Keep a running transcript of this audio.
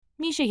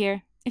Misha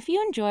here. If you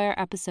enjoy our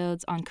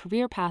episodes on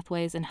career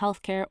pathways in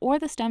healthcare or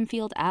the STEM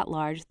field at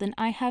large, then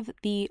I have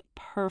the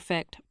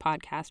perfect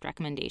podcast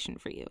recommendation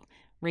for you,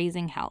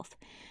 Raising Health.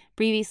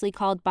 Previously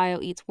called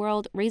Bio Eats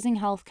World, Raising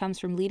Health comes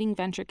from leading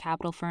venture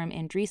capital firm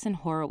Andreessen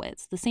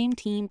Horowitz, the same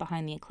team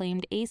behind the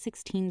acclaimed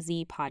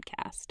A16Z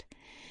podcast.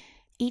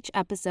 Each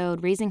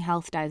episode, Raising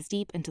Health dives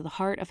deep into the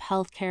heart of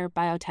healthcare,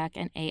 biotech,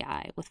 and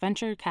AI with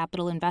venture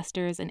capital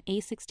investors and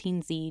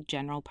A16Z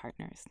general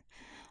partners.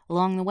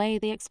 Along the way,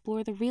 they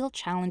explore the real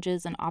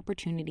challenges and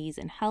opportunities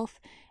in health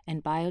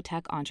and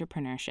biotech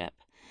entrepreneurship.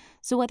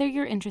 So whether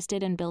you're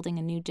interested in building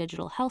a new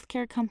digital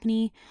healthcare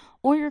company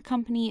or your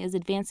company is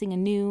advancing a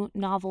new,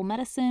 novel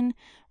medicine,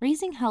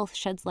 Raising Health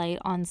sheds light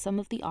on some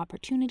of the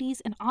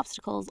opportunities and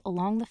obstacles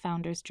along the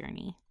founder's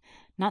journey.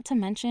 Not to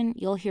mention,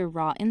 you'll hear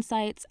raw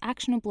insights,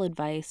 actionable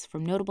advice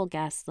from notable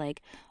guests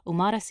like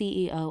Omada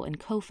CEO and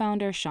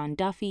co-founder Sean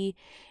Duffy,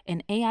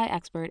 and AI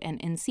expert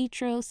and In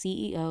Citro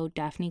CEO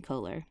Daphne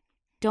Kohler.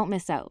 Don't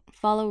miss out.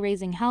 Follow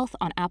Raising Health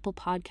on Apple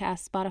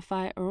Podcasts,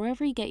 Spotify, or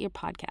wherever you get your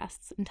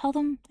podcasts, and tell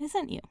them I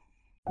sent you.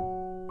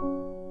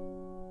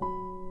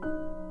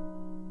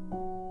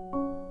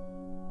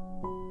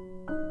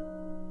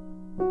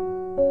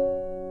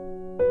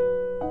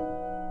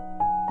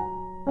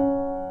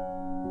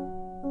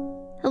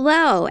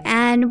 Hello,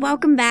 and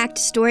welcome back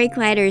to Story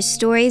Collider's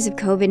Stories of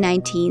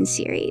COVID-19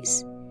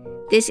 series.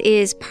 This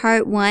is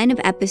part 1 of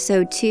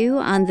episode 2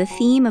 on the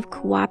theme of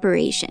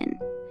cooperation.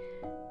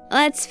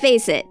 Let's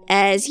face it,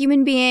 as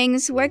human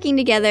beings, working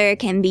together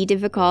can be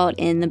difficult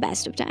in the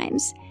best of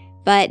times.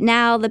 But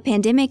now the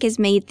pandemic has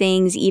made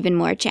things even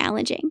more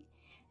challenging.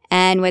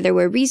 And whether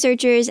we're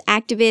researchers,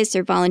 activists,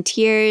 or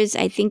volunteers,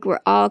 I think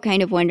we're all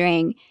kind of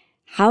wondering,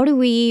 how do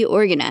we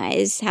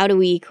organize? How do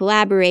we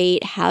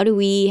collaborate? How do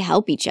we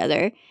help each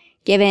other,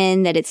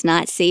 given that it's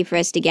not safe for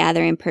us to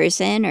gather in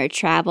person or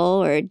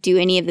travel or do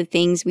any of the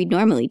things we'd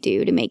normally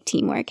do to make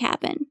teamwork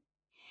happen?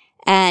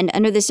 And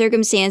under the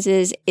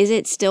circumstances, is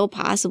it still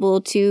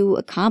possible to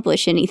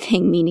accomplish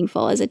anything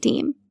meaningful as a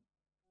team?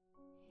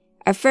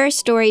 Our first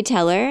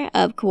storyteller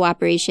of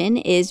cooperation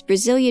is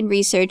Brazilian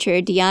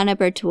researcher Diana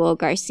Bertuol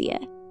Garcia.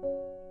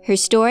 Her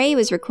story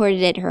was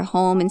recorded at her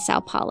home in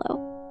Sao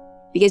Paulo.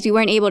 Because we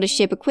weren't able to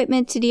ship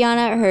equipment to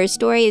Diana, her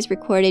story is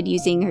recorded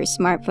using her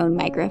smartphone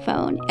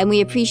microphone, and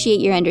we appreciate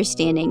your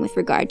understanding with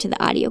regard to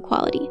the audio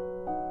quality.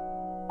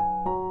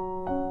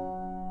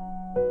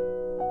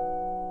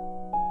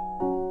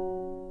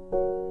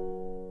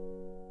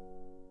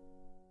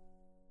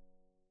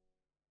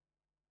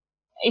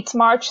 It's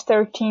March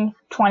 13,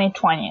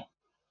 2020.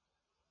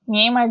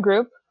 Me and my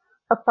group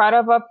are part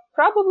of a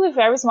probably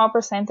very small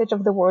percentage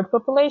of the world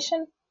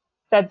population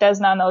that does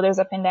not know there's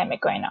a pandemic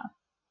going on.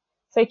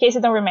 So in case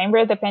you don't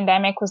remember, the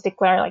pandemic was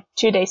declared like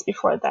 2 days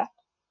before that.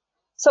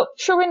 So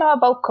sure, we know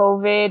about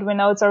COVID, we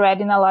know it's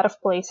already in a lot of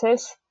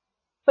places,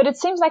 but it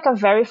seems like a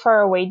very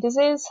far away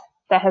disease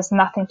that has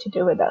nothing to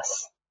do with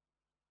us.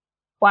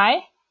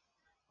 Why?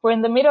 We're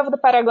in the middle of the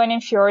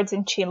Patagonian fjords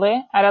in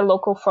Chile at a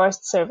local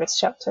Forest Service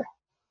shelter.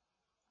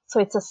 So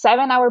it's a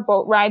 7-hour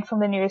boat ride from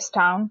the nearest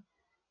town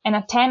and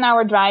a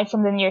 10-hour drive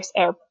from the nearest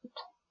airport.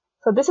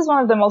 So this is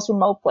one of the most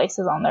remote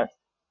places on Earth.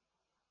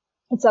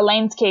 It's a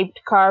landscape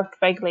carved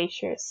by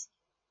glaciers.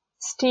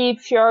 Steep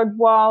fjord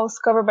walls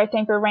covered by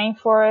temperate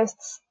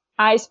rainforests,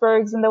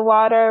 icebergs in the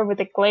water with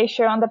a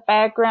glacier on the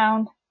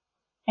background.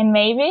 And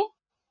maybe,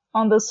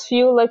 on those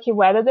few lucky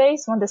weather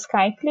days when the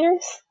sky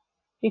clears,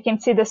 you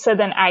can see the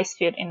southern ice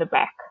field in the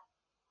back.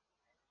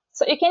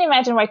 So you can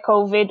imagine why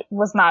COVID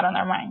was not on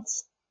our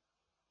minds.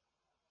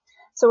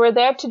 So we're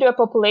there to do a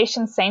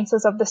population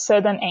census of the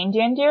southern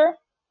Andean deer.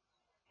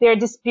 They are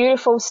this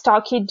beautiful,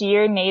 stocky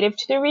deer native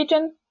to the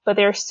region, but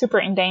they're super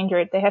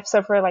endangered. They have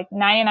suffered like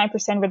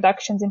 99%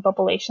 reductions in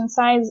population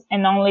size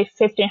and only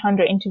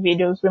 1,500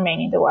 individuals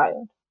remain in the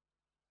wild.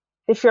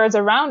 The fjords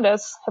around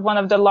us have one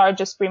of the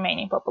largest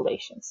remaining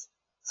populations.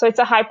 So it's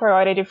a high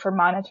priority for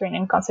monitoring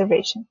and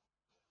conservation.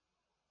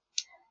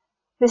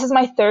 This is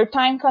my third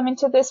time coming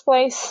to this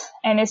place,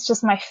 and it's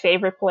just my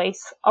favorite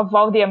place. Of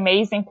all the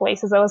amazing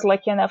places I was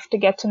lucky enough to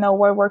get to know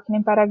while working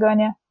in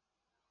Patagonia.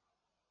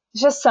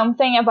 There's just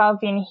something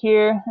about being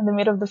here in the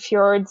middle of the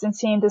fjords and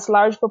seeing this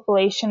large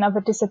population of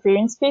a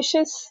disappearing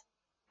species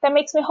that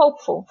makes me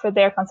hopeful for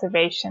their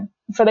conservation,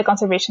 for the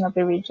conservation of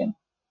the region.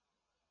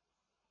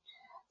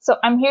 So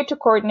I'm here to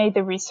coordinate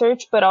the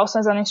research, but also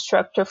as an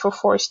instructor for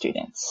 4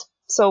 students.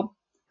 So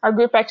our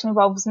group actually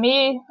involves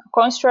me, a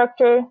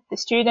co-instructor, the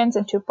students,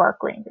 and 2 park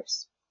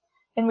rangers.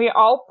 And we are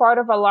all part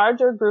of a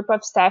larger group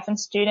of staff and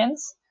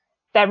students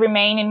that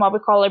remain in what we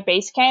call our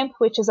base camp,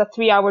 which is a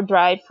 3-hour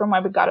drive from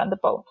where we got on the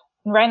boat.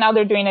 And right now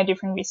they're doing a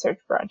different research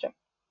project.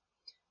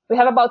 We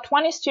have about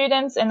 20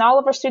 students, and all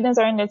of our students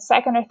are in their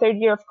 2nd or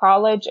 3rd year of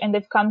college, and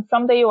they've come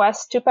from the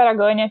US to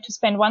Patagonia to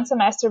spend 1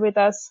 semester with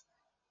us,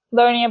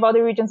 learning about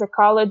the region's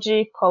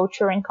ecology,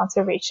 culture, and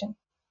conservation.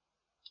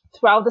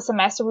 Throughout the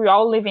semester, we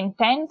all live in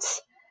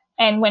tents,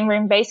 and when we're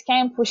in base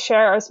camp, we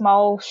share a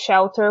small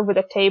shelter with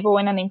a table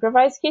and an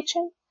improvised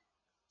kitchen.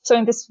 So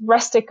in these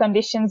rustic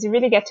conditions, you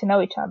really get to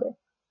know each other.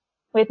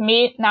 With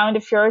me now in the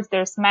fjords,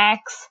 there's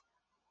Max,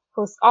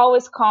 who's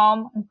always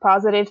calm and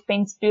positive,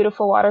 paints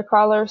beautiful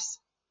watercolors.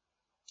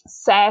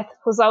 Seth,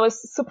 who's always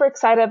super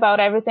excited about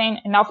everything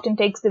and often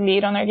takes the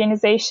lead on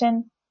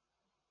organization.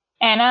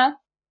 Anna,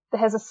 that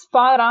has a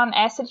spot-on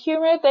acid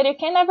humor that you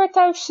can never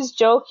tell if she's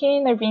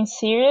joking or being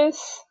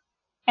serious.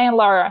 And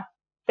Laura,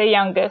 the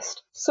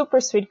youngest, super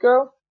sweet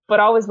girl, but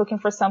always looking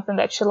for something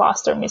that she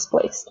lost or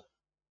misplaced.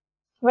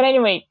 But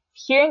anyway,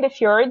 here in the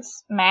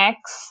fjords,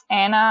 Max,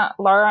 Anna,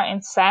 Laura,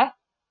 and Seth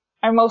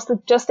are mostly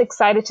just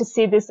excited to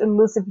see this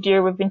elusive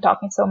deer we've been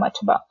talking so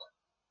much about.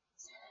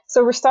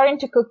 So we're starting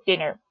to cook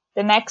dinner.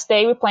 The next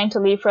day, we plan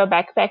to leave for a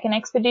backpacking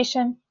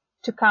expedition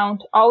to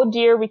count all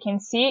deer we can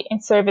see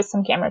and service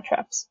some camera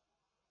traps.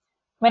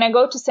 When I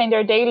go to send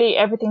our daily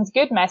everything's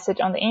good message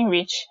on the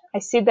inReach, I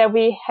see that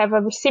we have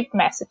a received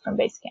message from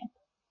Basecamp.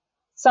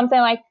 Something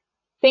like,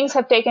 things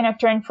have taken a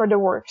turn for the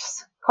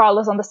worse. Call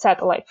us on the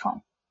satellite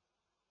phone.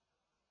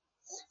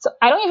 So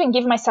I don't even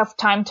give myself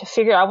time to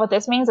figure out what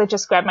this means. I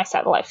just grab my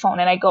satellite phone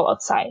and I go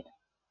outside.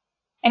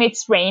 And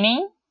it's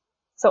raining,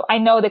 so I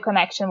know the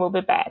connection will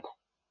be bad.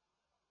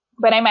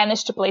 But I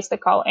managed to place the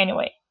call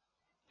anyway.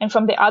 And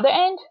from the other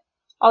end,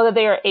 all that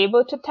they are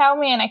able to tell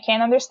me and I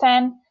can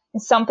understand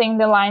is something in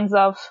the lines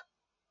of,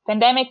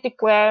 pandemic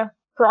declare,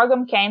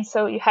 program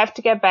cancel, you have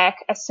to get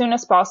back as soon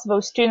as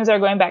possible, students are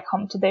going back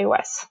home to the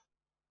US.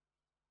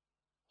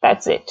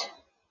 That's it.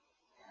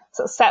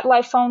 So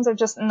satellite phones are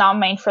just not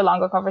meant for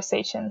longer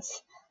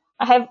conversations.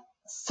 I have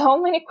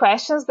so many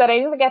questions that I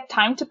didn't get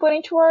time to put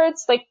into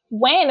words, like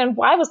when and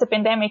why was the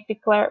pandemic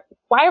declared?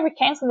 Why are we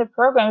canceling the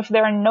program if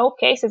there are no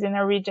cases in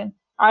our region?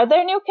 Are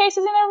there new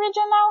cases in our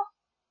region now?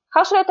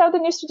 How should I tell the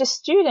news to the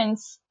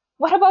students?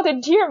 What about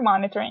the deer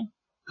monitoring?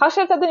 How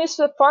should I tell the news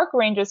to the park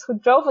rangers who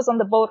drove us on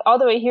the boat all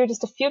the way here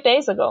just a few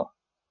days ago?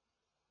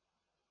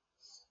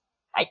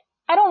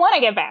 I don't want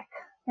to get back.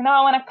 I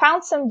want to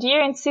count some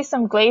deer and see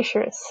some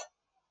glaciers.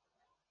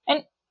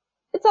 And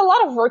it's a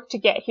lot of work to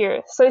get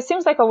here, so it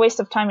seems like a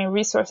waste of time and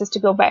resources to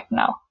go back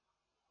now.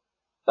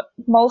 But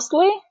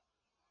mostly,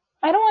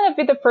 I don't want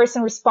to be the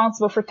person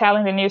responsible for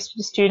telling the news to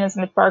the students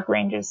and the park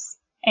rangers,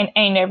 and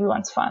ain't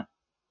everyone's fun.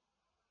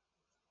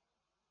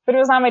 But it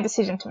was not my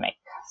decision to make,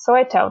 so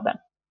I tell them.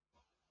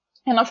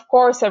 And of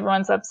course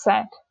everyone's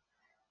upset.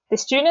 The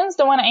students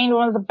don't want to end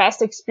one of the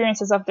best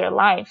experiences of their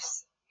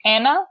lives.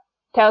 Anna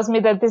tells me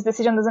that this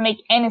decision doesn't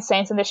make any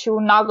sense and that she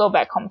will not go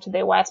back home to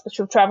the West, but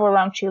she'll travel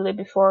around Chile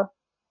before.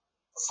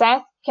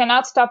 Seth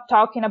cannot stop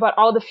talking about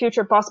all the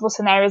future possible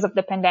scenarios of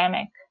the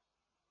pandemic.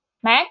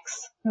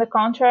 Max, on the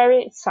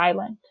contrary, is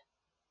silent.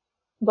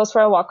 He goes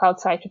for a walk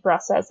outside to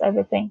process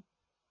everything.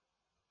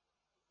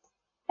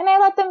 And I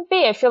let them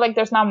be. I feel like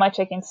there's not much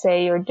I can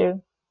say or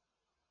do.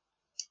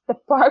 The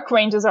park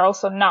rangers are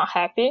also not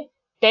happy.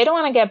 They don't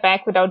want to get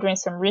back without doing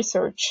some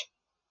research.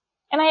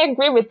 And I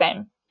agree with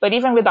them. But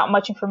even without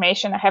much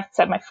information, I have to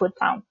set my foot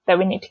down that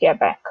we need to get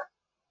back.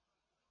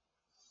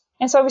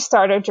 And so we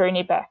start our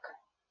journey back.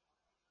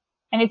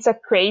 And it's a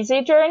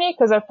crazy journey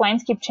because our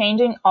plans keep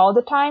changing all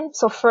the time.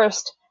 So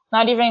first,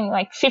 not even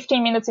like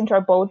 15 minutes into our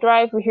boat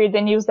drive, we hear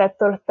the news that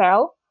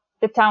Tortel,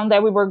 the town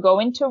that we were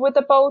going to with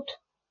the boat,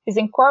 is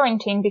in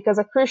quarantine because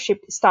a cruise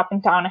ship stopped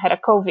in town and had a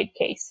COVID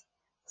case.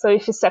 So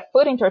if you set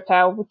foot in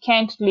Tortel, we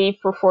can't leave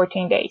for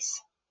 14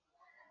 days.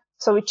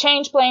 So we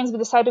change planes, we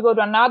decide to go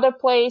to another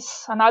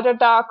place, another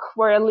dock,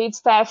 where a lead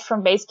staff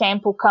from base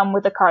camp will come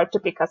with a car to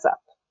pick us up.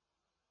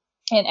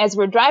 And as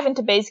we're driving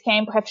to base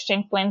camp, we have to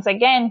change planes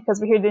again because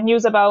we hear the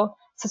news about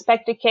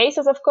suspected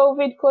cases of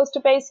COVID close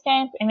to base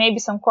camp and maybe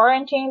some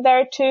quarantine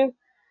there too.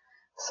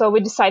 So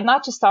we decide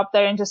not to stop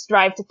there and just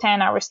drive to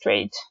 10 hours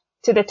straight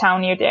to the town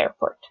near the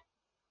airport.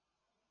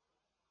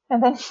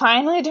 And then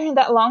finally, during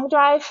that long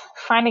drive,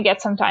 finally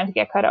get some time to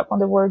get caught up on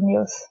the world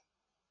news.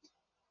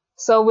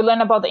 So we learn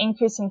about the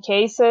increase in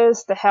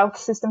cases, the health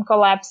system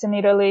collapse in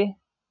Italy,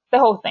 the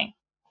whole thing.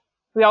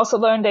 We also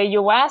learned the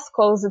US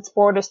closed its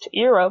borders to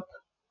Europe.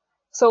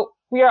 So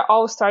we are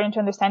all starting to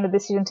understand the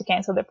decision to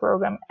cancel the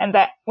program and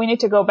that we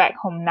need to go back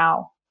home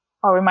now,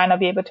 or we might not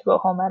be able to go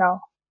home at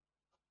all.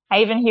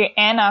 I even hear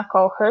Anna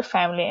call her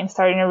family and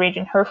start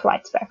arranging her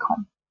flights back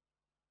home.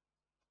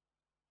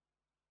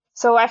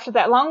 So after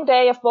that long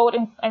day of boat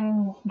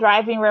and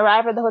driving, we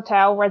arrive at the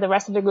hotel where the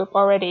rest of the group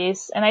already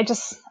is, and I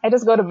just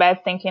go to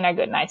bed thinking a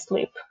good night's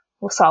sleep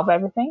will solve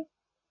everything.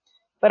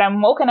 But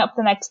I'm woken up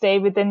the next day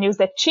with the news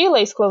that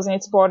Chile is closing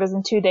its borders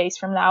in 2 days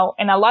from now,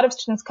 and a lot of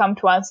students come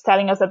to us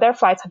telling us that their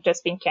flights have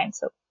just been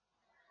canceled.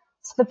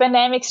 So the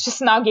pandemic's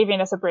just not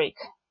giving us a break.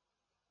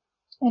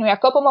 Anyway, a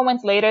couple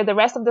moments later, the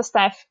rest of the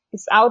staff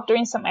is out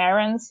doing some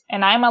errands,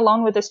 and I'm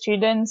alone with the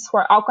students who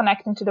are all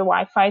connecting to the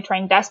Wi-Fi,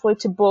 trying desperately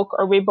to book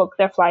or rebook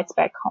their flights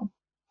back home.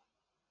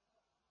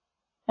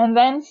 And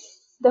then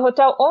the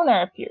hotel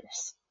owner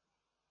appears,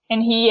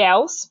 and he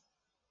yells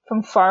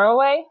from far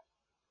away,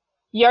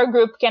 "Your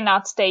group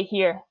cannot stay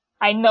here.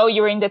 I know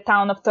you're in the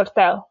town of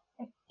Tortel."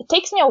 It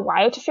takes me a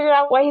while to figure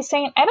out what he's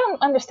saying. I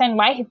don't understand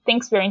why he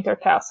thinks we're in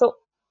Tortel, so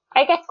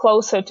I get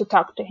closer to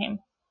talk to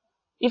him.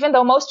 Even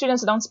though most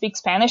students don't speak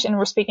Spanish and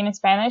we're speaking in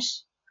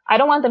Spanish, I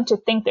don't want them to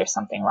think there's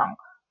something wrong.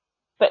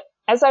 But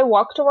as I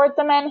walk toward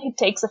the man, he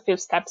takes a few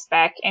steps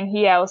back and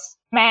he yells,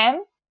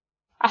 "Man,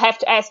 I have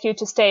to ask you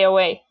to stay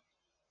away."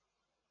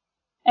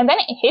 And then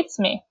it hits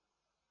me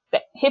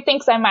that he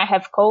thinks I might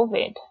have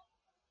COVID.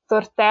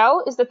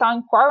 Tortel is the town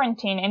in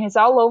quarantine and is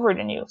all over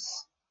the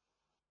news.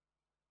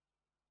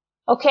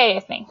 Okay, I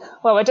think.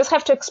 Well, I just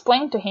have to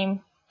explain to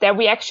him that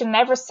we actually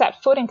never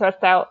set foot in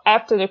Tortel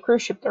after the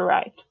cruise ship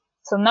arrived.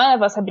 So none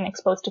of us have been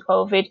exposed to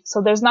COVID,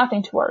 so there's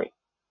nothing to worry.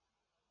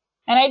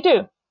 And I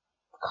do,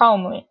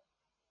 calmly.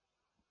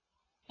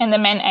 And the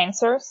man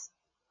answers,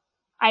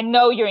 "I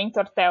know you're in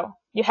Tortel.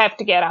 You have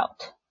to get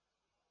out."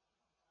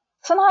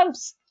 So now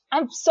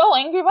I'm so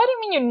angry. What do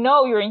you mean you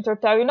know you're in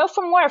Tortel? You know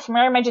from where? From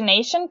your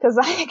imagination? Because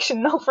I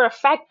actually know for a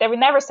fact that we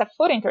never set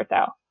foot in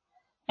Tortel.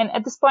 And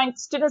at this point,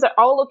 students are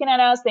all looking at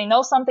us. They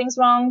know something's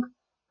wrong.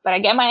 But I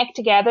get my act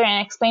together and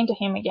I explain to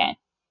him again.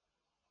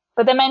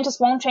 But the man just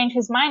won't change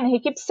his mind. He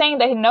keeps saying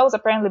that he knows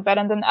apparently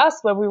better than us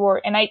where we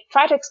were. And I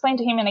try to explain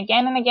to him and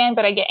again,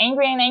 but I get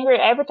angry and angry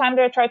every time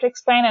that I try to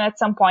explain. And at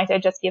some point, I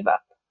just give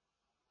up.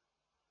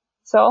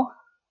 So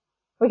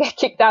we get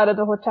kicked out of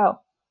the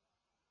hotel.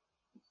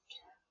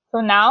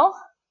 So now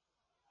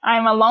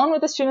I'm alone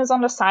with the students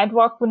on the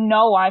sidewalk with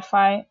no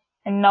Wi-Fi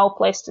and no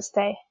place to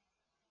stay.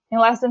 In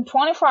less than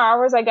 24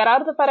 hours, I got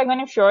out of the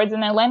Patagonian fjords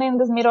and I landed in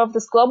the middle of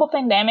this global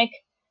pandemic,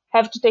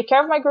 have to take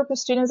care of my group of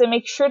students and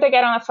make sure they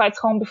get on a flight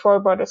home before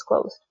borders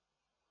closed.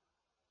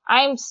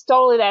 I'm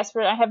totally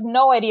desperate. I have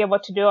no idea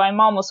what to do. I'm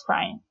almost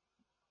crying.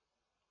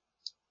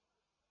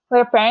 But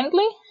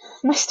apparently,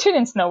 my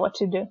students know what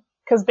to do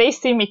because they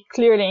see me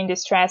clearly in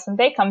distress and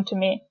they come to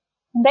me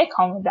and they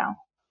calm me down.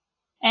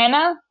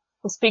 Anna,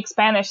 who speaks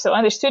Spanish so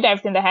understood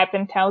everything that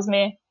happened, tells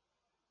me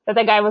that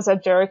the guy was a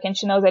jerk and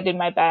she knows I did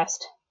my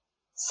best.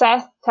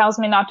 Seth tells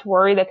me not to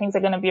worry, that things are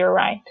going to be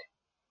alright.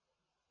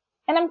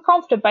 And I'm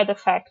comforted by the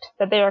fact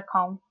that they are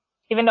calm,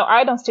 even though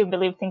I don't still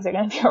believe things are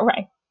going to be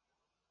alright.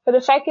 But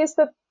the fact is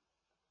that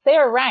they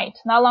are right.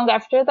 Not long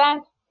after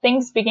that,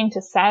 things begin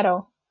to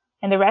settle,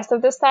 and the rest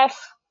of the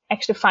staff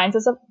actually finds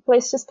us a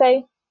place to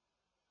stay.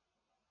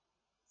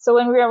 So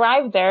when we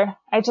arrive there,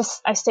 I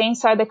stay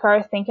inside the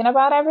car thinking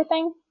about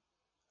everything.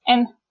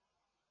 And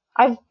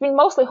I've been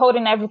mostly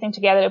holding everything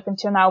together up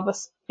until now, but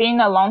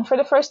being alone for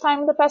the first time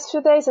in the past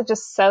few days, I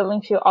just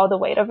suddenly feel all the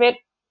weight of it.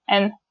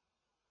 And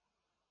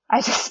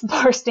I just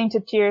burst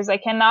into tears. I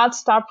cannot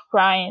stop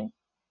crying.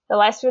 The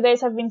last few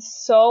days have been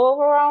so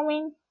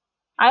overwhelming.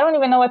 I don't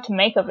even know what to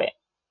make of it.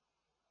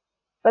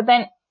 But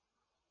then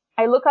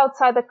I look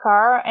outside the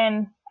car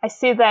and I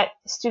see that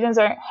students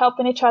are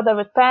helping each other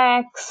with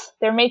packs.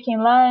 They're making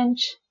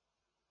lunch.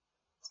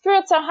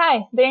 Spirits are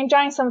high. They're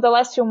enjoying some of the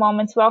last few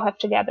moments we all have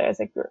together as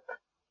a group.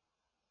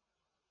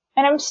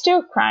 And I'm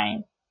still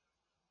crying.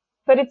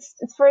 But it's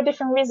for a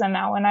different reason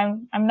now, and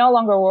I'm no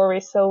longer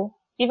worried. So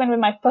even with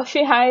my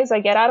puffy eyes, I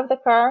get out of the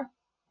car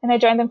and I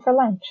join them for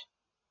lunch.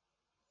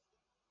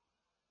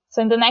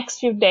 So in the next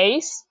few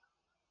days,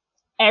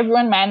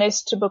 everyone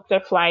managed to book their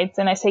flights,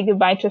 and I say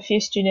goodbye to a few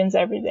students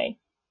every day.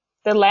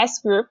 The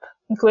last group,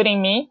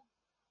 including me,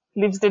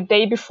 leaves the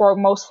day before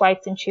most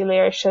flights in Chile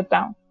are shut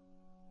down.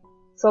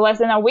 So less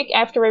than a week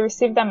after I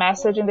received that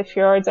message in the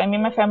fjords, I'm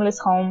in my family's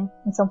home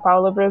in São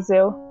Paulo,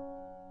 Brazil,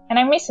 and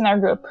I'm missing our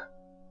group.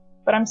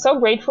 But I'm so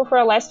grateful for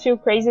our last few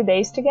crazy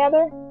days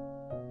together.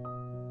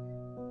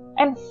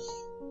 And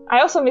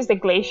I also miss the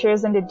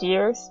glaciers and the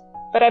deers,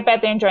 but I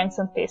bet they're enjoying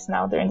some peace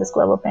now during this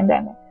global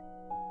pandemic.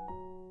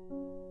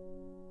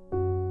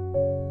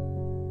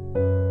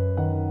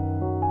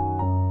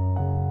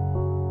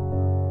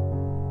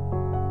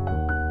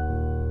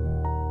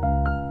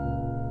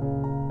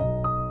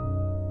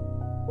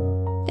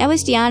 That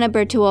was Diana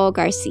Bertuol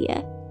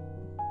Garcia.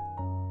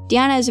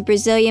 Diana is a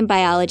Brazilian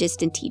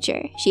biologist and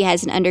teacher. She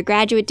has an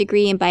undergraduate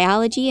degree in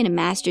biology and a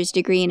master's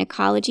degree in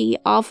ecology,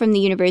 all from the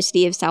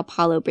University of Sao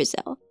Paulo,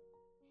 Brazil.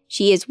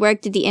 She has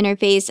worked at the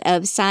interface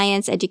of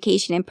science,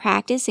 education, and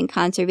practice in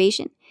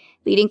conservation,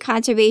 leading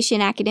conservation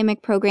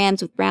academic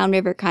programs with Brown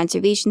River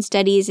Conservation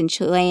Studies in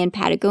Chilean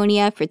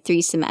Patagonia for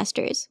 3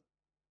 semesters.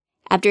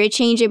 After a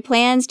change in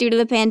plans due to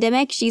the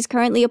pandemic, she's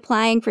currently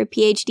applying for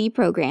PhD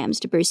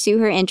programs to pursue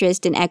her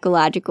interest in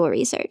ecological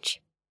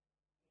research.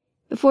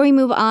 Before we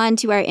move on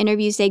to our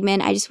interview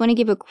segment, I just want to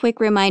give a quick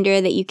reminder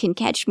that you can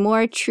catch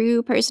more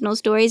true personal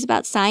stories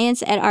about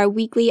science at our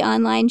weekly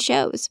online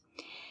shows.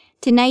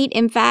 Tonight,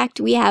 in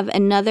fact, we have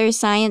another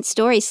Science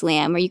Story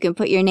Slam where you can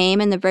put your name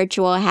in the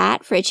virtual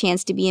hat for a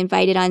chance to be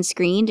invited on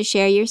screen to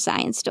share your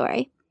science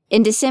story.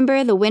 In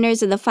December, the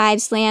winners of the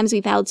 5 slams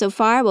we've held so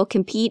far will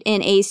compete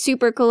in a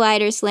Super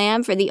Collider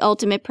Slam for the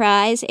ultimate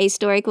prize, a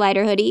Story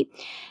Collider hoodie.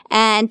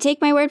 And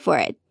take my word for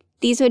it,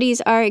 these hoodies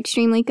are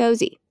extremely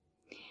cozy.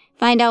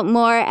 Find out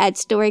more at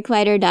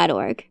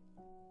storycollider.org.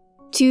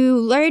 To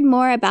learn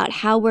more about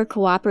how we're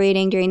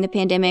cooperating during the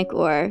pandemic,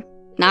 or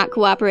not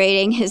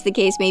cooperating as the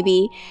case may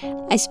be,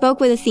 I spoke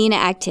with Athena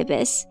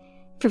Actipis,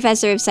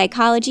 professor of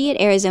psychology at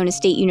Arizona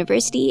State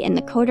University and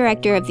the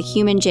co-director of the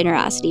Human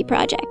Generosity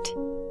Project.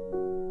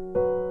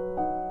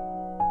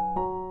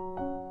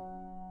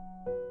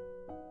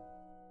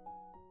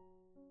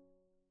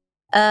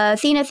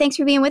 Athena, thanks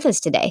for being with us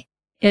today.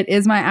 It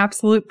is my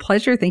absolute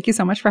pleasure. Thank you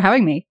so much for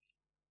having me.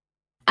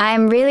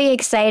 I'm really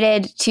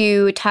excited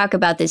to talk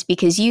about this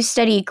because you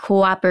study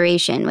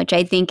cooperation, which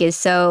I think is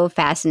so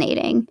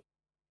fascinating.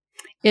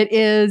 It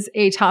is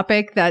a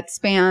topic that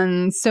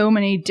spans so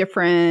many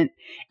different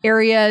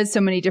areas,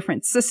 so many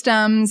different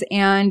systems,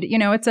 and,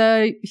 it's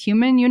a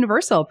human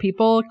universal.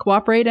 People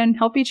cooperate and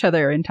help each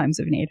other in times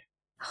of need.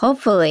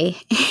 Hopefully.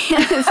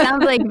 It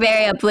sounds like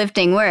very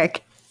uplifting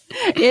work.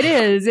 It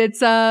is.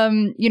 It's,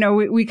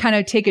 we kind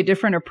of take a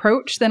different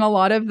approach than a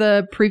lot of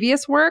the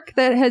previous work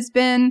that has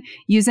been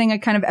using a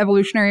kind of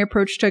evolutionary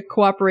approach to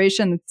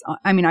cooperation.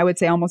 I would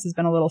say almost has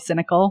been a little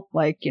cynical,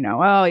 like, you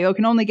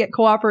can only get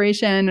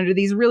cooperation under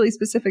these really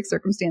specific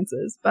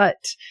circumstances.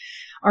 But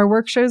our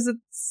work shows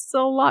it's a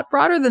lot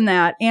broader than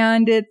that.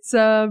 And it's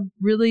a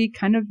really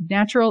kind of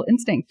natural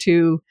instinct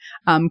to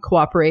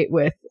cooperate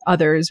with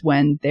others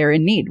when they're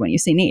in need, when you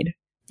see need.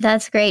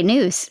 That's great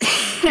news.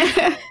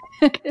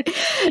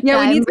 Yeah,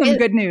 we need some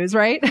good news,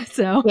 right?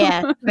 So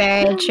yeah,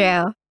 very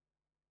true.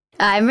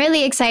 I'm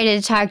really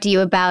excited to talk to you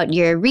about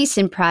your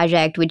recent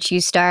project, which you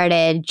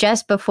started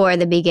just before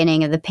the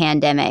beginning of the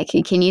pandemic.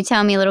 Can you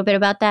tell me a little bit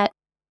about that?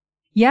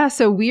 Yeah,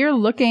 so we are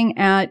looking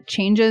at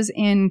changes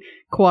in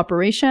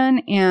cooperation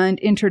and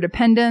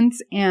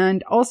interdependence,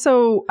 and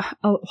also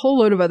a whole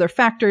load of other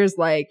factors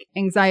like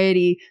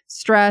anxiety,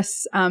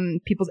 stress,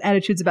 people's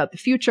attitudes about the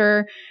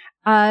future,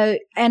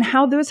 and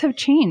how those have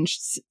changed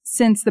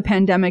since the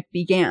pandemic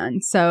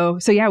began. So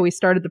yeah, we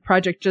started the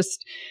project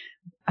just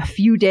a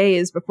few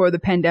days before the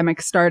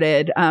pandemic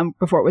started,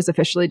 before it was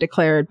officially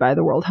declared by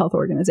the World Health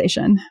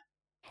Organization.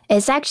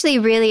 It's actually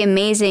really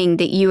amazing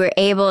that you were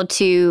able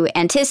to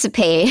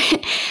anticipate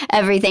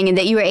everything and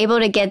that you were able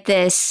to get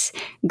this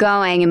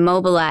going and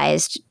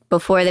mobilized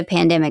before the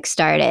pandemic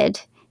started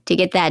to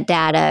get that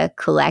data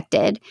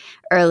collected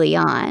early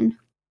on.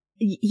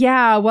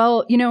 Yeah,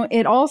 well,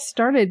 it all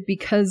started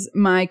because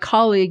my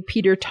colleague,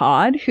 Peter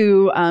Todd,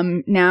 who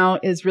now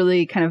is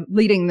really kind of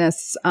leading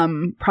this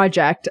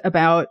project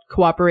about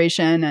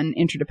cooperation and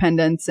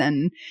interdependence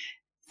and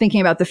thinking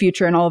about the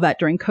future and all of that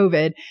during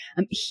COVID,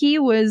 he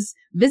was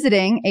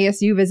visiting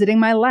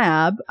my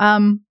lab.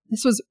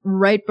 This was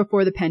right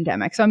before the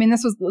pandemic. So,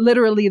 this was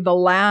literally the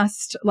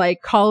last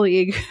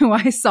colleague who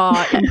I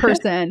saw in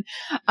person.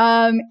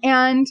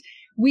 And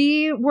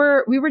we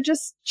were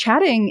just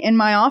chatting in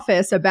my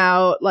office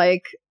about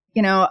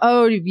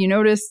have you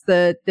noticed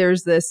that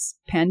there's this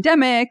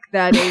pandemic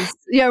that is,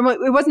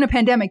 it wasn't a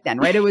pandemic then,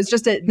 right? It was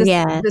just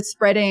this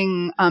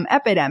spreading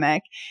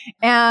epidemic.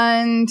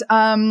 And,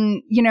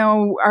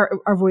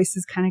 our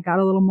voices kind of got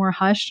a little more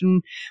hushed,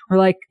 and we're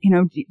like,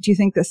 do you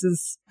think this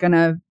is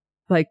gonna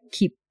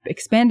keep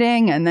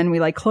expanding? And then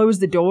we closed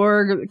the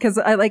door because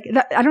I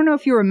don't know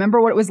if you remember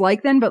what it was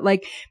like then, but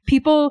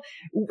people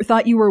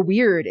thought you were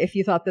weird if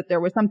you thought that there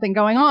was something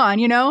going on,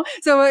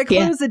 So I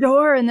closed the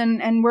door,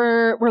 and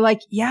we're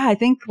like, yeah, I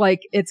think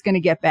it's going to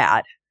get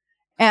bad.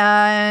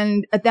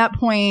 And at that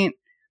point,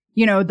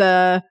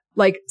 the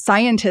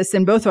scientists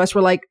and both of us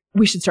were like,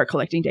 we should start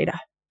collecting data.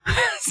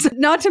 So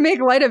not to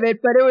make light of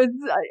it, but it was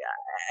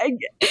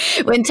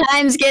when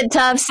times get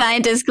tough,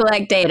 scientists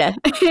collect data.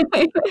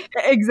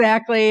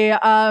 Exactly.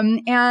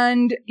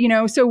 And,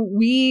 so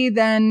we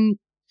then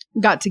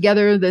got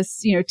together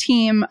this,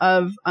 team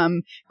of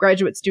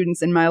graduate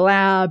students in my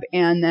lab,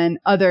 and then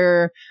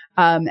other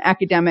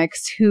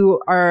academics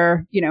who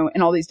are,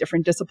 in all these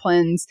different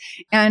disciplines.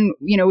 And,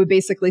 we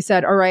basically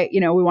said, all right,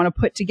 we want to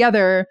put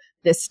together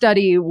this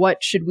study.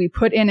 What should we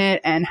put in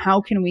it, and how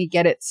can we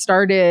get it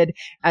started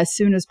as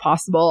soon as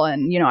possible?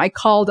 And, I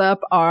called up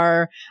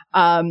our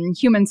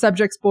human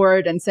subjects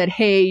board and said,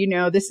 hey,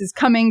 this is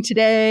coming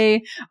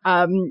today.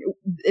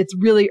 It's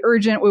really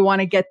urgent. We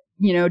want to get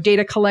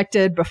data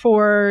collected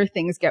before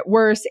things get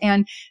worse.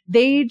 And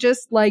they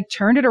just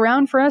turned it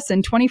around for us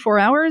in 24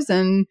 hours,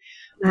 and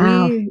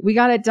wow. we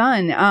got it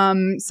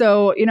done.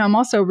 So, I'm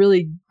also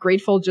really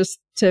grateful just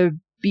to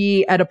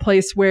be at a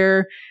place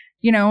where,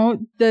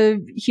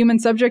 the human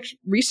subject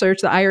research,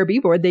 the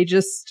IRB board,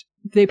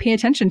 they pay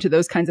attention to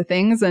those kinds of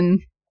things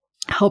and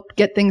help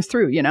get things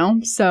through,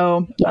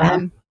 So,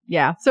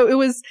 yeah. So it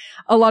was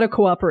a lot of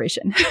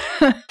cooperation.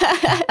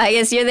 I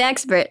guess you're the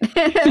expert.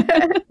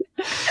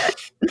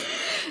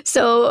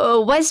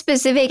 So what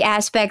specific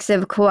aspects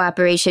of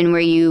cooperation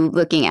were you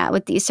looking at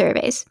with these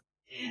surveys?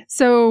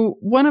 So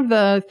one of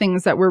the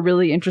things that we're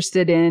really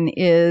interested in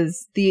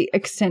is the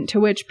extent to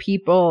which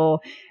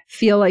people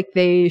feel like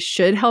they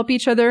should help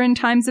each other in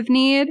times of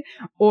need,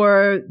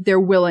 or their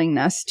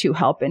willingness to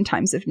help in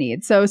times of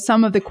need. So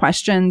some of the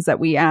questions that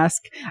we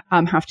ask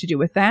have to do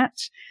with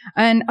that.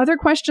 And other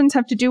questions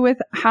have to do with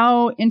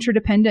how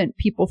interdependent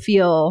people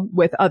feel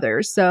with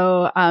others.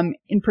 So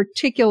in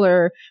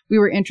particular, we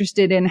were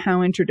interested in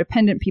how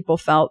interdependent people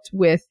felt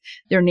with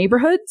their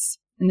neighborhoods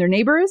and their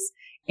neighbors.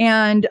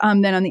 And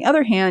then on the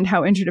other hand,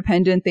 how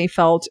interdependent they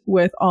felt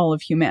with all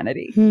of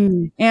humanity.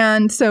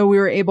 And so we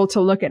were able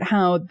to look at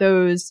how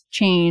those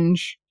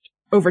change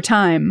over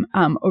time,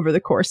 over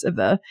the course of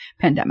the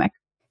pandemic.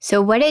 So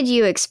what did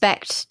you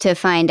expect to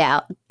find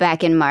out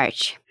back in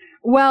March?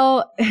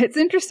 Well, it's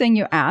interesting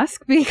you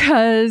ask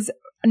because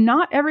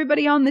not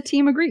everybody on the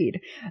team agreed.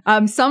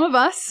 Some of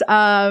us,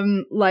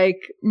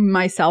 like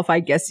myself, I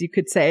guess you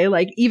could say,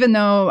 like, even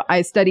though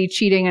I study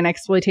cheating and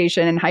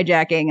exploitation and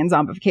hijacking and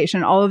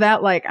zombification, all of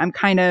that, like, I'm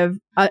kind of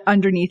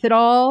underneath it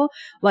all,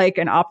 like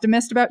an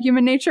optimist about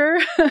human nature.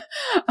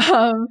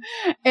 But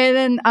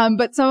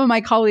some of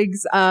my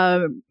colleagues,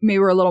 maybe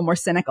were a little more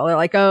cynical. They're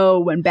like, oh,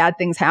 when bad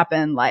things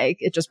happen, like,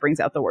 it just brings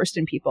out the worst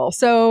in people.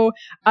 So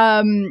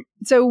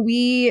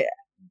we,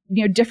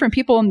 different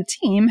people on the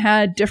team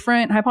had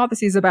different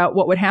hypotheses about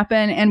what would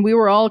happen. And we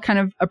were all kind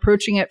of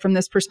approaching it from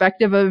this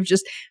perspective of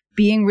just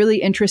being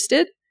really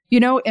interested,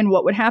 in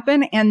what would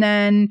happen. And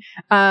then,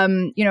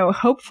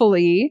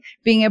 hopefully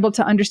being able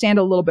to understand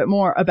a little bit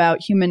more about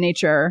human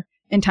nature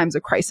in times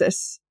of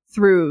crisis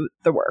through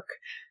the work.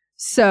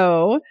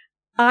 So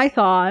I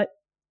thought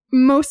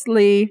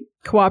mostly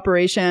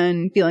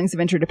cooperation, feelings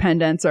of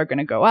interdependence are going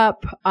to go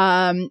up.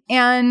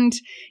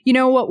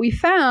 What we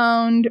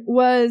found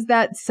was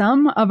that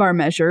some of our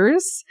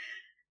measures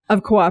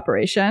of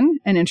cooperation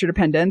and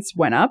interdependence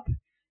went up.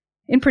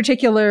 In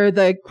particular,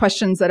 the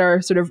questions that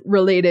are sort of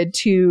related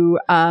to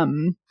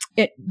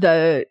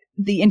the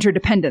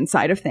interdependent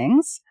side of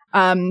things.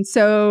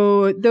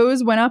 So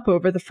those went up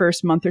over the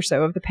first month or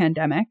so of the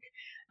pandemic.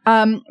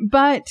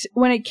 But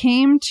when it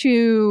came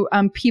to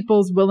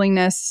people's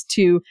willingness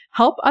to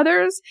help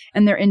others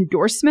and their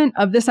endorsement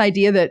of this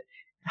idea that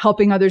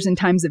helping others in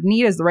times of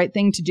need is the right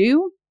thing to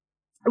do,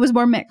 it was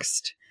more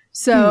mixed.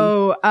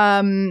 So,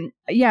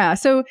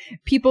 so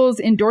people's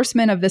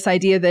endorsement of this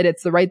idea that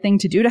it's the right thing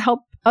to do to help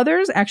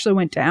others actually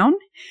went down.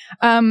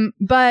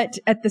 But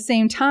at the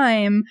same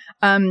time,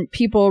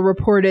 people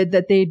reported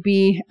that they'd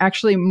be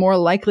actually more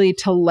likely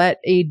to let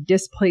a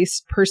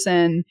displaced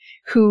person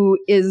who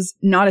is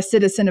not a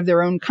citizen of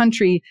their own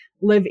country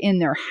live in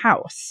their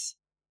house.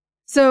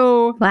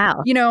 So,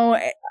 wow.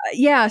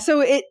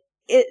 So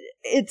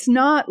it's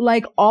not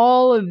like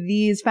all of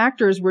these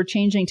factors were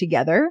changing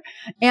together.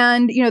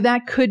 And,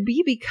 that could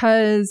be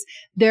because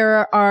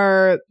there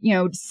are,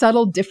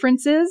 subtle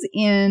differences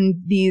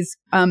in these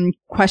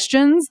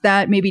questions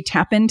that maybe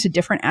tap into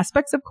different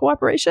aspects of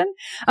cooperation.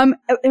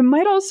 It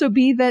might also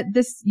be that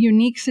this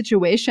unique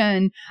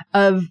situation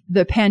of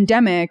the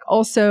pandemic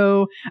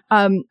also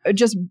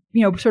just,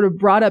 sort of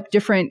brought up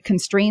different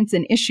constraints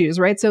and issues,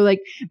 right? So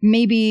like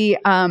maybe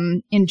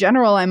in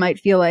general, I might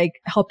feel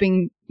like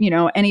helping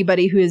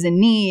anybody who is in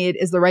need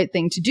is the right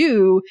thing to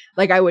do.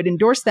 Like I would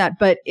endorse that.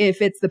 But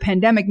if it's the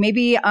pandemic,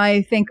 maybe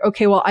I think,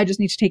 okay, well, I just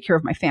need to take care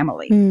of my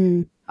family.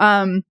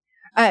 I'm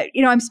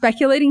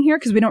speculating here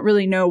because we don't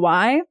really know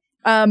why.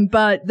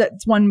 But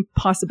that's one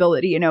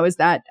possibility, is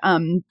that,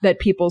 that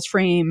people's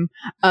frame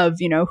of,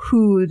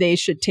 who they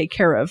should take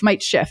care of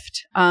might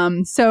shift.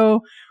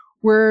 So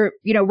we're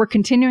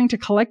continuing to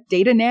collect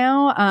data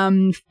now,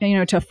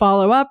 to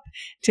follow up,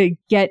 to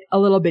get a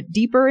little bit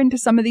deeper into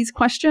some of these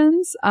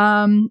questions.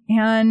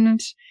 And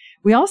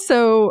we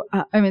also,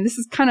 this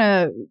is kind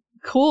of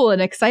cool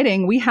and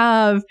exciting. We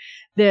have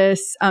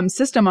this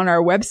system on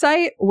our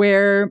website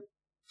where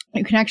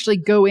you can actually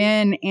go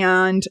in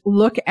and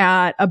look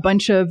at a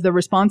bunch of the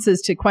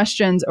responses to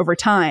questions over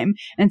time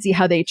and see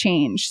how they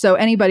change. So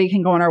anybody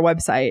can go on our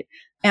website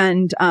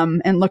and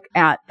look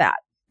at that.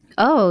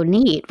 Oh,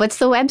 neat. What's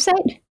the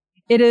website?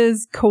 It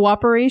is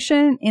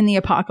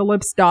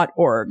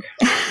cooperationintheapocalypse.org.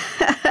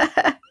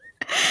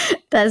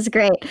 That's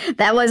great.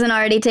 That wasn't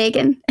already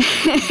taken.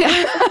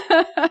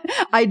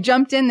 I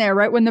jumped in there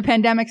right when the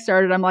pandemic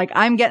started. I'm like,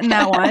 I'm getting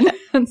that one.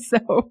 And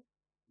so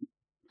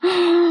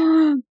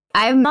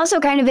I'm also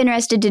kind of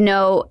interested to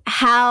know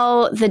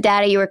how the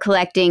data you were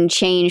collecting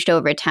changed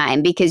over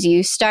time, because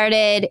you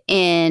started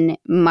in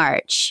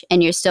March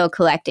and you're still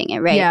collecting it,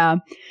 right? Yeah.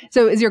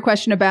 So is your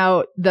question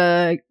about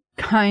the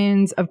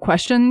kinds of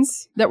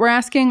questions that we're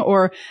asking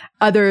or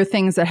other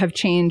things that have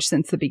changed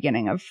since the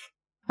beginning of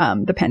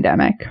the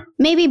pandemic?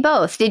 Maybe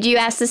both. Did you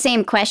ask the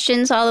same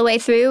questions all the way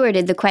through, or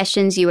did the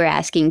questions you were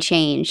asking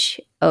change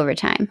over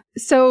time?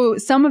 So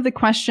some of the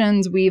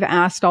questions we've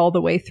asked all the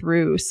way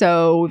through.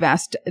 So we've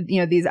asked,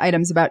 these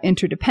items about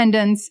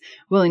interdependence,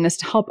 willingness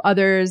to help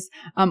others,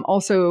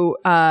 also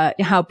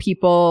how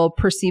people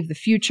perceive the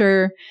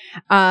future,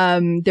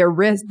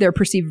 their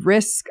perceived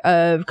risk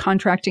of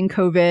contracting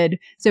COVID.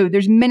 So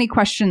there's many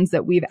questions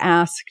that we've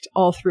asked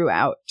all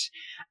throughout.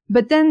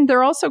 But then there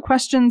are also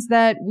questions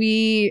that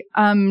we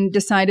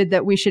decided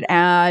that we should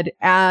add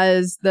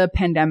as the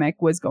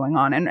pandemic was going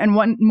on. And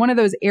one of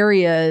those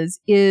areas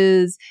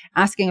is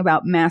asking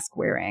about mask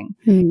wearing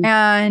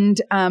and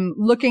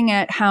looking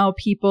at how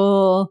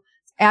people's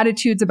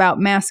attitudes about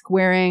mask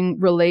wearing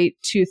relate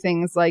to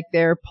things like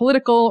their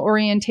political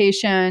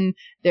orientation,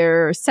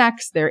 their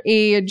sex, their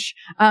age,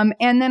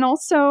 and then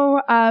also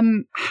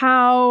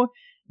how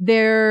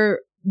their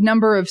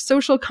number of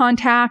social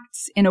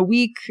contacts in a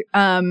week,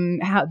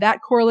 how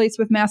that correlates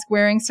with mask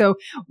wearing. So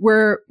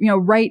we're,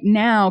 right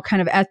now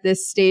kind of at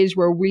this stage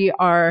where we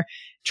are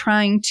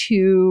trying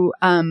to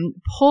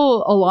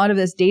pull a lot of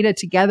this data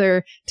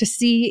together to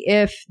see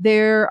if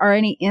there are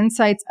any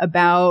insights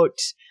about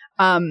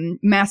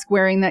mask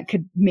wearing that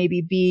could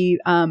maybe be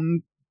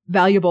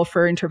valuable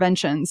for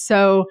intervention.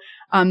 So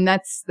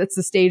that's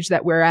the stage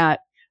that we're at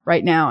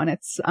right now, and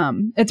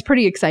it's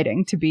pretty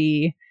exciting to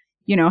be,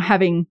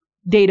 having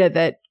data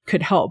that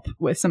could help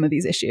with some of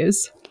these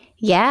issues.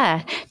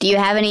 Yeah. Do you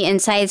have any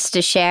insights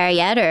to share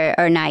yet,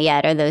 or not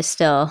yet? Are those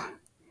still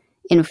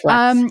in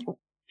flux?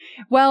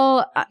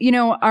 Well,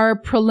 our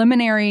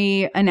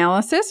preliminary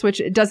analysis,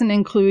 which doesn't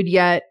include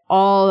yet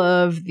all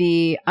of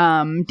the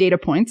data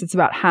points, it's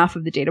about half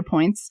of the data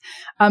points,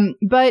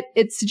 but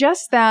it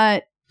suggests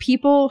that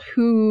people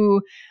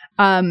who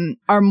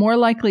are more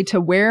likely to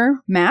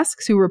wear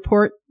masks, who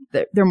report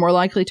that they're more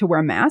likely to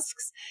wear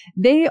masks,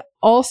 they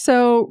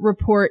also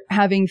report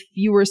having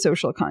fewer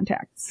social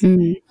contacts.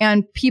 Mm.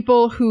 And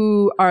people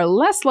who are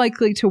less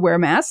likely to wear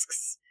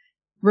masks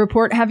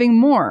report having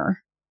more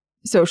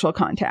social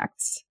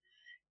contacts.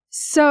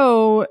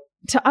 So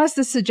to us,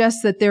 this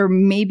suggests that there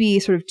may be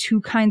sort of two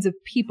kinds of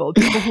people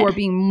who are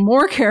being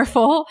more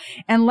careful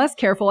and less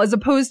careful, as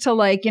opposed to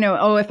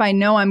if I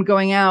know I'm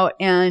going out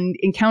and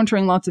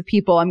encountering lots of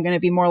people, I'm going to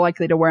be more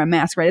likely to wear a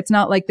mask, right? It's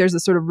not like there's a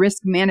sort of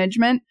risk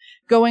management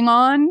going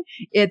on.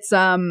 It's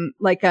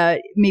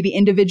maybe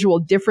individual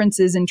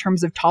differences in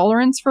terms of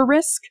tolerance for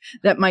risk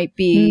that might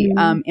be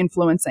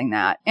influencing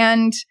that.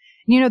 And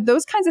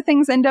those kinds of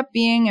things end up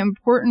being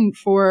important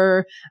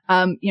for,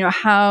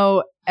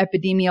 how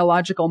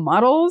epidemiological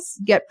models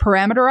get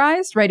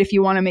parameterized, right? If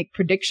you want to make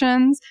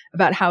predictions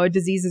about how a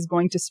disease is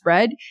going to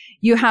spread,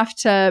 you have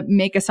to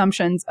make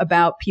assumptions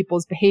about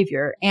people's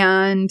behavior.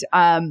 And,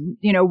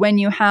 when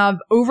you have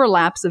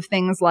overlaps of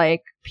things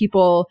like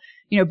people,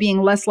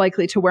 being less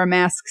likely to wear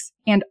masks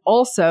and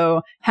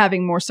also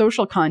having more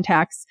social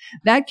contacts,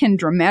 that can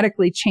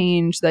dramatically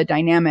change the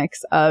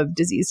dynamics of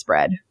disease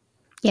spread.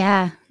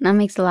 Yeah, that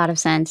makes a lot of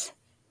sense.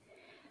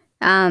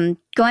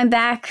 Going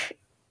back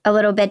a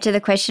little bit to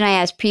the question I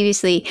asked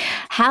previously,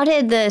 how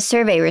did the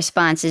survey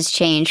responses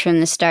change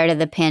from the start of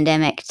the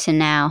pandemic to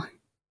now?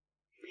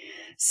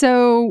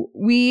 So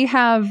we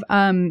have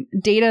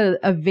data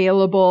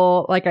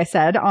available, like I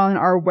said, on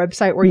our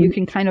website where you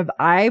can kind of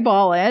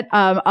eyeball it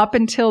up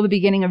until the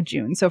beginning of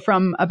June. So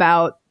from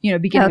about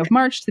beginning of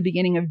March to the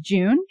beginning of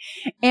June.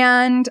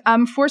 And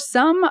for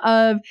some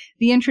of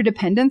the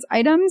interdependence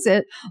items,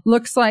 it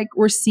looks like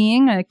we're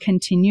seeing a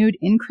continued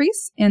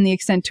increase in the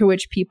extent to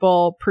which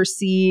people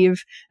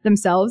perceive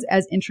themselves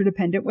as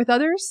interdependent with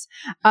others.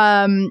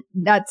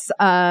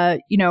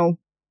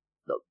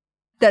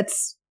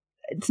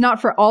 It's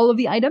not for all of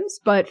the items,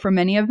 but for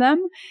many of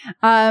them.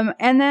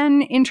 And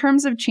then in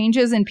terms of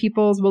changes in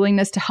people's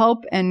willingness to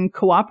help and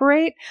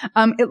cooperate,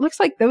 it looks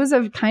like those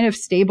have kind of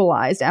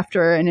stabilized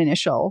after an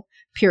initial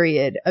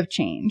period of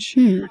change.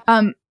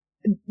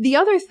 The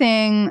other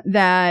thing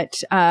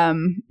that's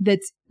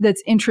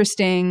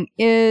interesting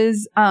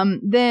is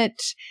that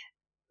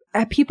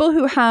people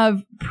who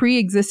have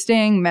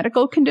pre-existing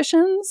medical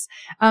conditions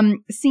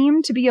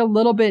seem to be a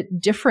little bit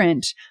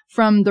different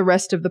from the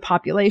rest of the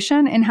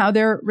population in how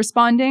they're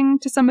responding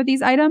to some of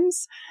these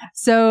items.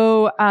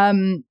 So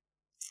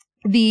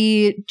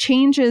the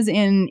changes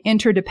in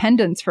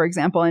interdependence, for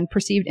example, and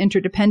perceived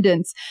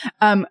interdependence,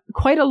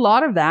 quite a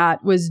lot of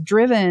that was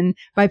driven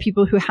by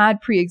people who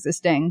had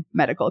pre-existing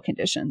medical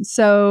conditions.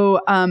 So,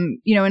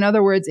 in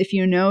other words, if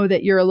you know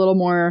that you're a little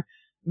more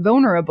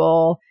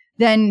vulnerable,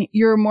 then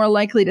you're more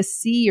likely to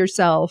see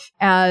yourself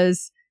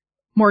as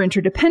more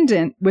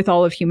interdependent with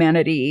all of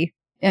humanity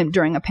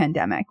during a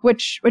pandemic,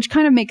 which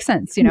kind of makes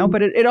sense,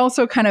 but it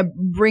also kind of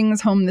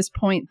brings home this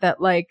point that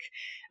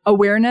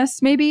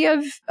awareness maybe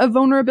of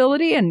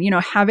vulnerability and,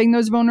 having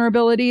those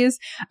vulnerabilities,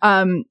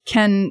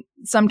 can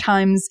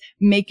sometimes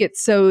make it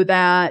so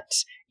that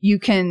you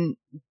can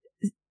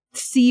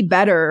see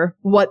better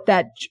what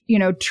that,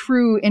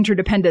 true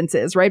interdependence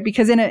is, right?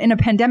 Because in a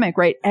pandemic,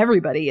 right,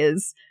 everybody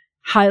is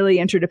highly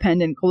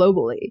interdependent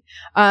globally.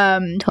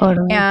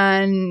 Totally.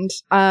 And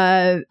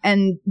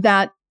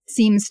that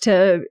seems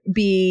to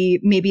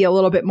be maybe a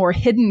little bit more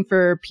hidden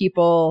for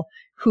people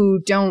who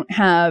don't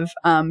have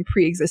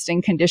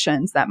pre-existing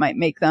conditions that might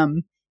make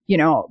them,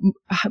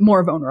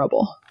 more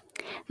vulnerable.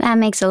 That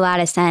makes a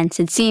lot of sense.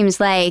 It seems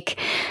like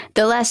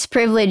the less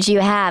privilege you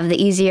have, the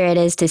easier it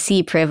is to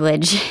see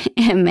privilege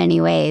in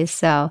many ways.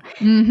 So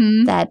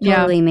that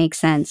totally makes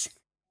sense.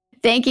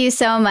 Thank you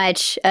so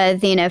much,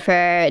 Athena,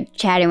 for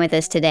chatting with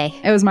us today.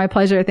 It was my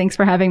pleasure. Thanks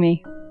for having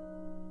me.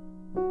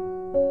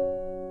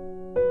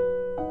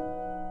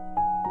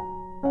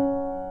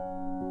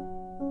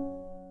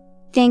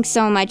 Thanks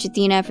so much,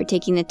 Athena, for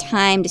taking the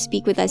time to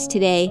speak with us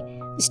today.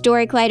 The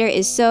Story Collider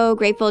is so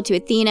grateful to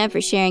Athena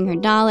for sharing her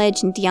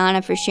knowledge and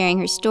Diana for sharing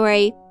her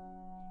story.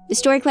 The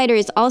Story Collider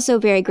is also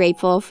very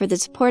grateful for the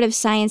support of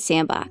Science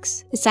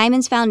Sandbox, the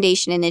Simons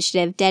Foundation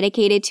initiative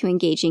dedicated to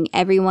engaging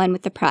everyone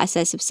with the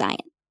process of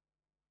science.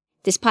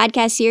 This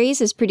podcast series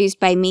is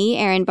produced by me,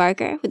 Erin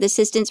Barker, with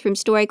assistance from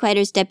Story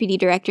Collider's Deputy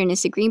Director,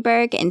 Nissa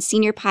Greenberg, and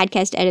Senior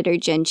Podcast Editor,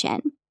 Jen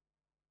Chen.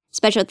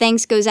 Special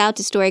thanks goes out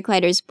to Story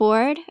Collider's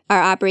board,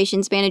 our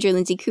operations manager,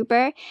 Lindsay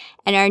Cooper,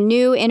 and our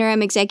new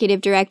interim executive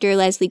director,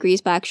 Leslie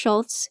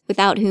Griesbach-Schultz,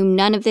 without whom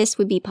none of this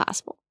would be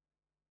possible.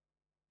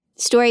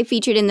 The story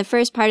featured in the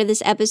first part of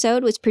this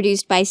episode was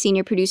produced by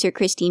senior producer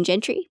Christine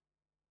Gentry.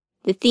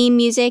 The theme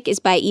music is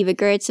by Eva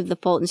Gertz of the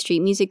Fulton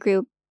Street Music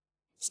Group.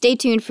 Stay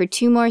tuned for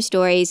 2 more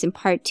stories in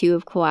part 2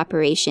 of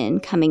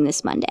Cooperation coming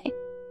this Monday.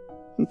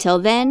 Until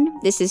then,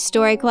 this is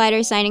Story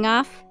Collider signing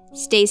off.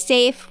 Stay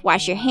safe,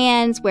 wash your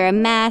hands, wear a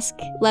mask,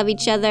 love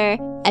each other,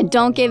 and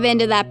don't give in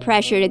to that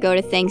pressure to go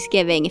to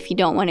Thanksgiving if you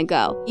don't want to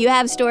go. You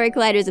have Story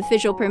Collider's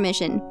official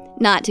permission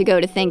not to go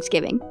to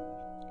Thanksgiving.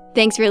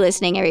 Thanks for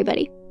listening,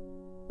 everybody.